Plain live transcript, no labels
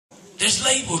there's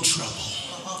labor trouble.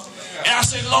 And I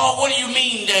said, Lord, what do you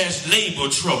mean there's labor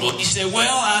trouble? He said,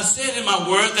 well, I said in my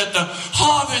word that the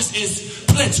harvest is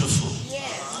plentiful,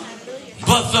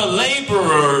 but the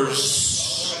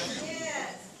laborers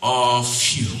are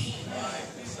few.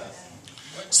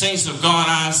 Saints of God,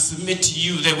 I submit to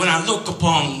you that when I look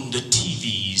upon the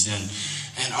TVs and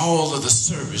all of the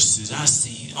services, I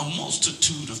see a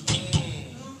multitude of people.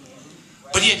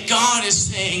 But yet God is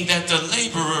saying that the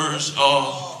laborers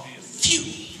are few.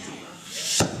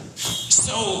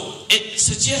 So it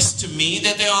suggests to me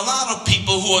that there are a lot of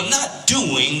people who are not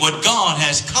doing what God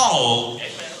has called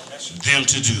them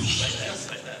to do.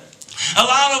 A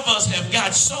lot of us have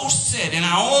got so set in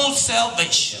our own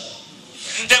salvation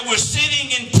that we're sitting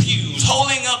in pews,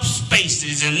 holding up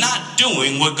spaces and not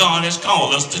doing what God has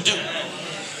called us to do.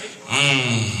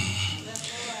 And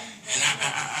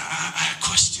I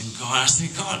questioned God. I said,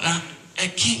 God,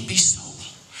 it can't be so.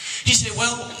 He said,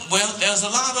 well, there's a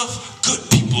lot of good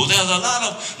people. There's a lot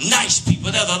of nice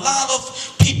people. There's a lot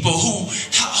of people who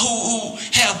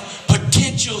have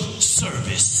potential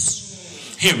service.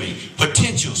 Hear me,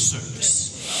 potential service.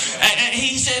 And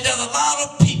he said there's a lot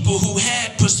of people who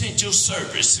had potential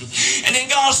service. And then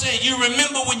God said, you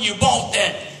remember when you bought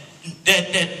that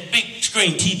big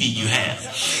screen TV you have?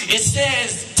 It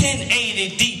says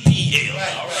 1080 DPL.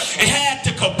 It had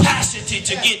the capacity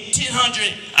to get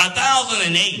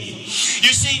 1080.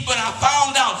 You see, but I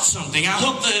found out something. I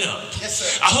hooked it up.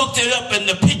 I hooked it up and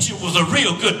the picture was a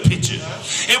real good picture.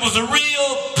 It was a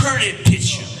real pretty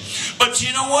picture. But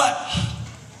you know what?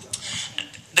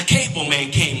 The cable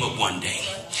man came up one day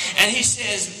and he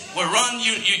says, well, Ron,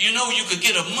 you know you could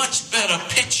get a much better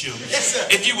picture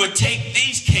if you would take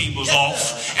these cables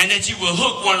off and that you will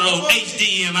hook one of those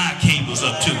HDMI cables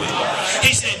up to it.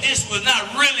 He said this would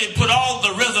not really put all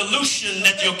the resolution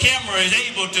that your camera is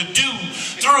able to do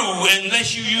through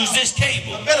unless you use this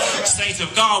cable. Saints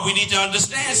of God, we need to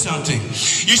understand something.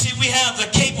 You see, we have the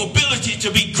capability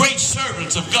to be great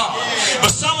servants of God,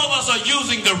 but some of us are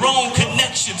using the wrong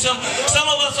connection. Some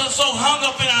of us are so hung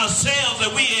up in ourselves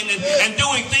that we and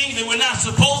doing things that we're not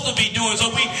supposed to be doing, so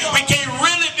we can't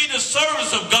really be the service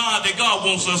of God that God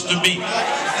wants us to be.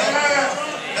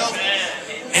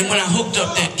 And when I hooked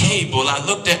up that cable, I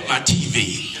looked at my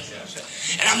TV,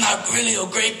 and I'm not really a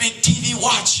great big TV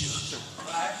watcher,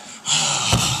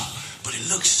 but it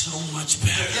looks so much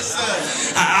better.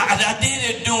 I did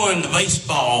it during the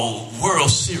baseball World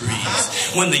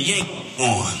Series when the Yankees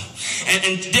won.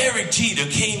 And Derek Jeter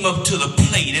came up to the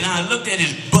plate, and I looked at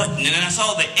his button, and I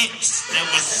saw the X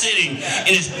that was sitting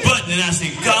in his button, and I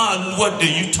said, God, what are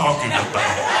you talking about?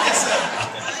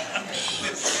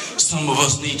 Some of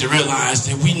us need to realize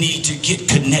that we need to get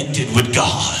connected with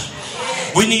God.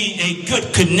 We need a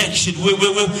good connection. We're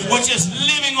just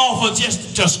living off of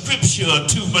just a scripture or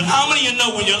two. But how many of you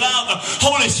know when you allow the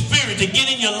Holy Spirit to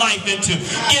get in your life and to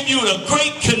give you a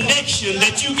great connection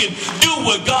that you can do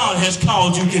what God has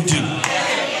called you to do?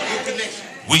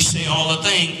 We say all the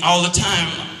time,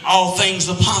 all things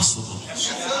are possible.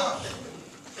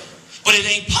 But it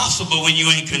ain't possible when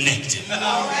you ain't connected.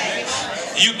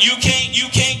 You can't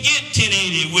get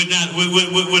 1080 with a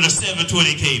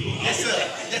 720 cable. Yes, sir.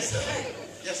 Yes, sir.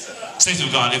 Saints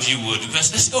of God, if you would,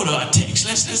 let's go to our text.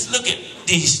 Let's look at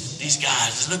these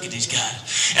guys. Let's look at these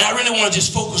guys. And I really want to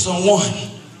just focus on one.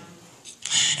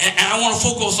 And I want to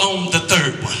focus on the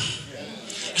third one.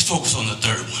 Let's focus on the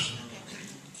third one.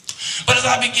 But as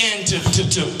I began to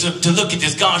look at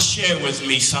this, God shared with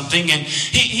me something. And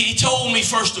he told me,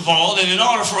 first of all, that in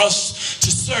order for us to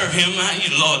serve him,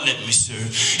 Lord, let me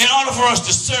serve. In order for us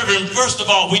to serve him, first of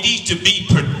all, we need to be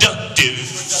productive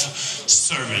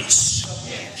servants.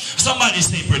 Somebody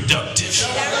say productive.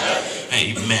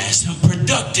 Amen. Some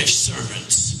productive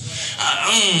servants.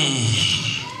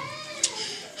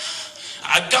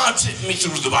 God took me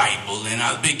through the Bible, and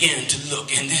I began to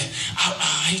look, and then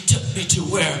he took me to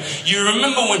where, you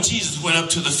remember when Jesus went up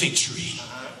to the fig tree?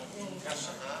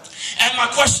 And my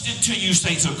question to you,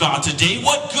 saints of God, today,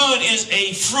 what good is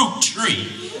a fruit tree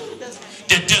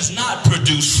that does not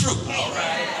produce fruit?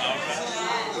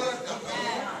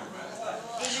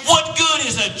 What good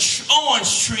is an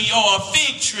orange tree or a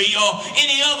fig tree or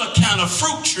any other kind of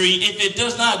fruit tree if it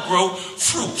does not grow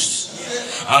fruits?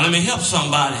 Let me help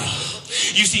somebody.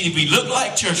 You see, we look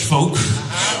like church folk.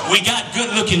 We got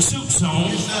good-looking suits on.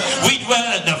 We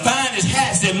wear the finest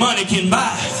hats that money can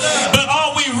buy. But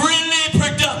are we really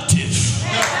productive?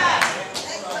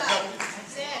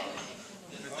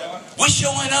 We're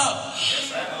showing up.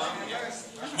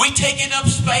 We're taking up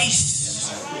space.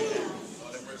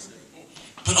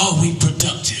 But are we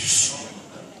productive?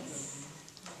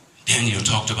 Daniel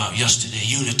talked about yesterday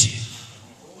unity.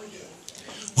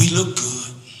 We look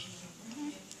good,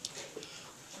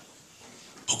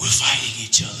 but we're fighting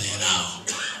each other in our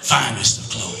finest of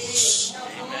clothes.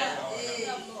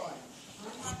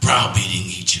 We're browbeating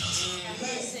each other,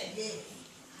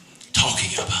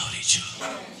 talking about each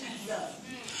other.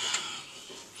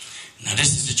 Now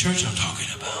this is the church I'm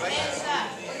talking about.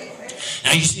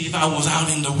 Now you see, if I was out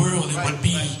in the world, it would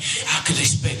be, I could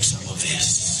expect some of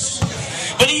this.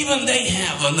 But even they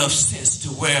have enough sense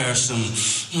to wear some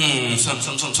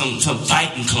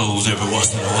fighting clothes every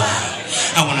once in a while.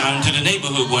 I went out into the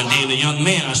neighborhood one day,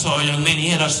 and I saw a young man, he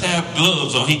had a pair of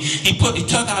gloves on. He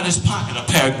took out his pocket a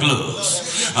pair of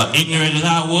gloves. Ignorant as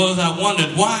I was, I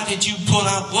wondered, why did you pull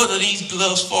out, what are these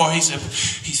gloves for? He said,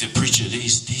 preacher,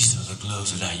 these are the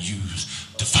gloves that I use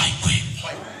to fight with.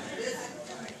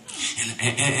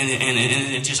 And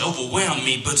it just overwhelmed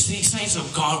me. But see, saints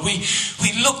of God, we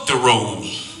look the role.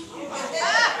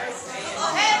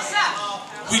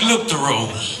 We look the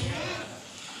role.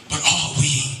 But are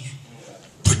we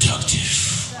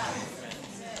productive?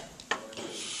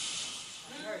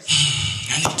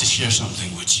 I need to share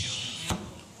something with you.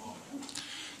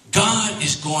 God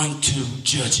is going to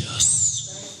judge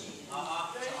us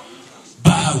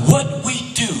by what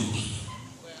we do,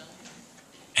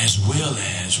 as well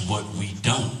as what we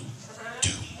don't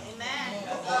do.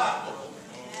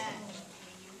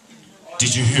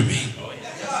 Did you hear me?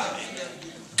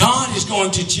 God is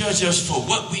going to judge us for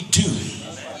what we do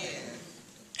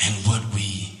and what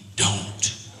we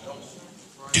don't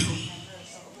do.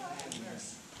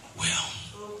 Well,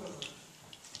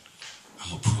 I'm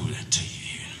going to prove that to you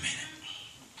here in a minute.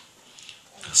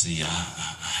 Because see, I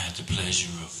had the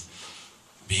pleasure of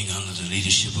being under the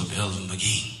leadership of Elder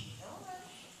McGee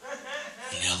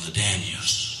and Elder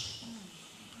Daniels.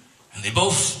 And they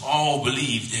both all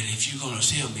believe that if you're going to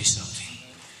tell me something,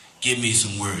 give me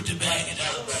some word to back it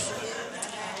up.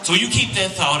 So you keep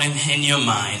that thought in your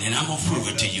mind, and I'm going to prove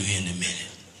it to you here in a minute.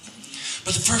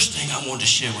 But the first thing I want to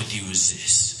share with you is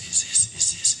this.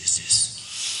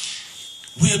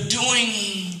 We're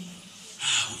doing,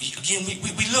 again,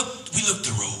 we look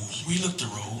the role. We look the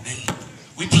role, and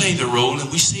we play the role,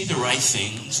 and we say the right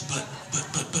things, but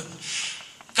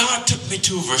God took me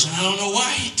to a verse, and I don't know why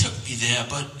he took me there,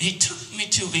 but he took me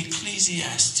to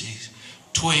Ecclesiastes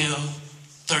 12,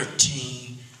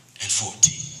 13, and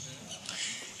 14.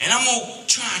 And I'm going to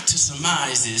try to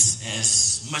surmise this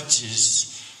as much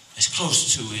as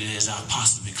close to it as I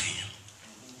possibly can.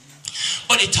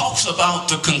 But it talks about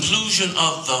the conclusion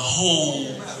of the whole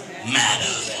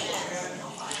matter.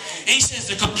 He says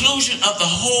the conclusion of the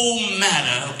whole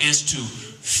matter is to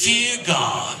fear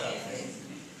God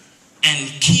and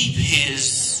keep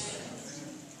his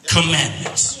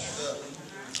commandments.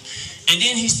 And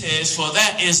then he says, for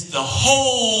that is the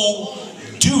whole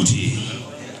duty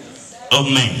of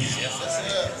man.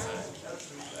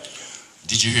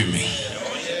 Did you hear me?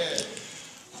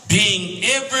 Being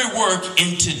every work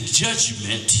into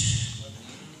judgment,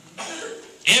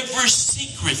 every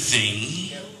secret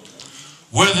thing,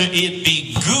 whether it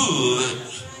be good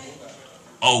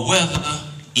or whether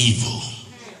evil.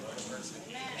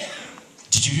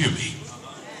 Did you hear me?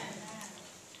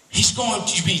 He's going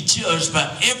to be judged by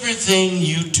everything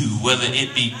you do, whether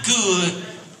it be good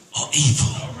or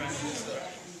evil.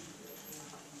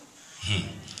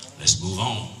 Let's move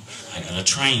on. I got a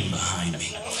train behind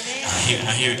me.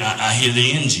 I hear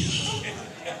the engine.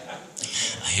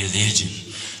 I hear the engine.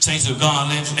 Saints of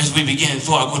God, as we begin,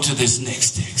 before I go to this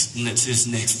next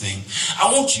thing,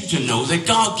 I want you to know that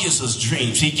God gives us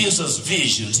dreams. He gives us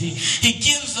visions. He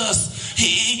gives us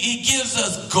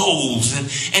goals.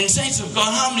 And saints of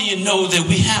God, how many of you know that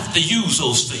we have to use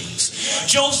those things?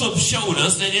 Joseph showed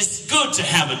us that it's good to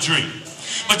have a dream,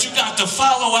 but you got to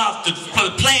follow out the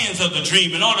plans of the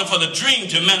dream in order for the dream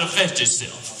to manifest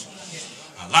itself.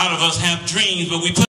 A lot of us have dreams, but we put